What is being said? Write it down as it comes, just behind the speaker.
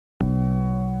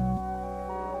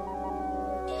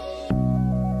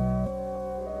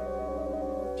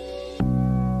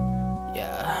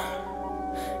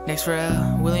Next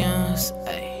Pharrell Williams,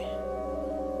 ayy.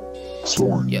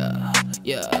 SAURON. Yeah.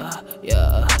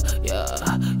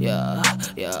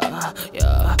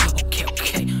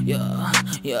 Okay. Yeah.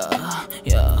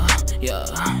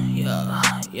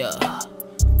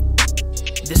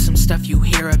 There's some stuff you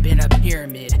hear up in a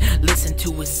pyramid. Listen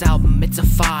to his album, it's a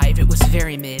 5, it was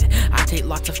very mid. I take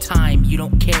lots of time, you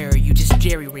don't care, you just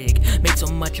jerry-rig. Make so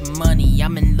much money,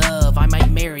 I'm in love, I might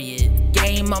marry it.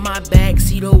 Game on my back,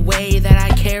 see the way that I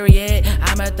carry it.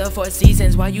 I'm at the Four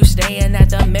Seasons while you staying at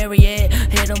the Marriott.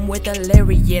 Hit 'em with a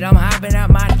lariat, I'm hopping out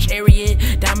my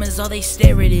chariot. Diamonds all they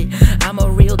stare at it. I'm a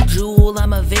real jewel,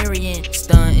 I'm a variant.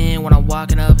 Stunting when I'm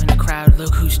walking up in the crowd,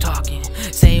 look who's talking.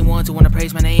 Same ones who wanna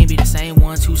praise my name be the same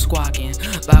ones who squawking.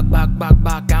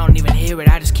 Bok, I don't even hear it,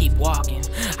 I just keep walking.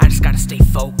 I just gotta stay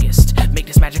focused, make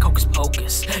this magic hocus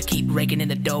pocus. Keep raking in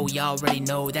the dough, y'all already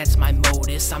know that's my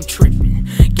modus. I'm tripping,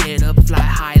 get up, fly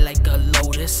high like a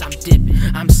lotus. I'm dipping,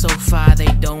 I'm so far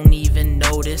they don't even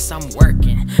notice. I'm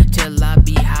working till I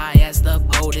be high as the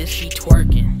POTUS. She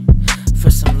twerking for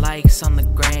some likes on the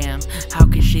gram. How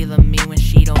can she love me when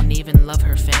she don't even love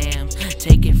her fam?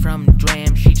 Take it from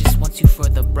Dram, she just wants you for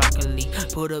the broccoli.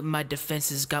 Put up my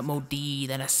defenses, got more D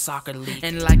than a soccer league.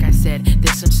 And like I said,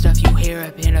 there's some stuff you hear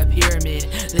up in a pyramid.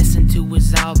 Listen to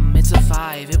his album, it's a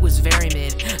 5, it was very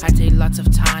mid. I take lots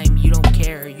of time, you don't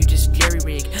care, you just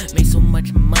jerry-rig. Make so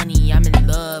much money, I'm in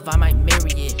love, I might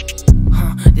marry it.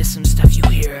 There's some stuff you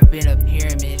hear up in a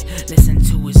pyramid. Listen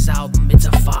to his album, it's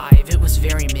a 5, it was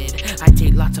very mid. I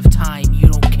take lots of time, you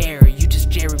don't care, you just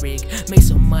jerry-rig. Make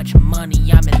so much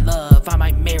money, I'm in love, I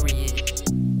might marry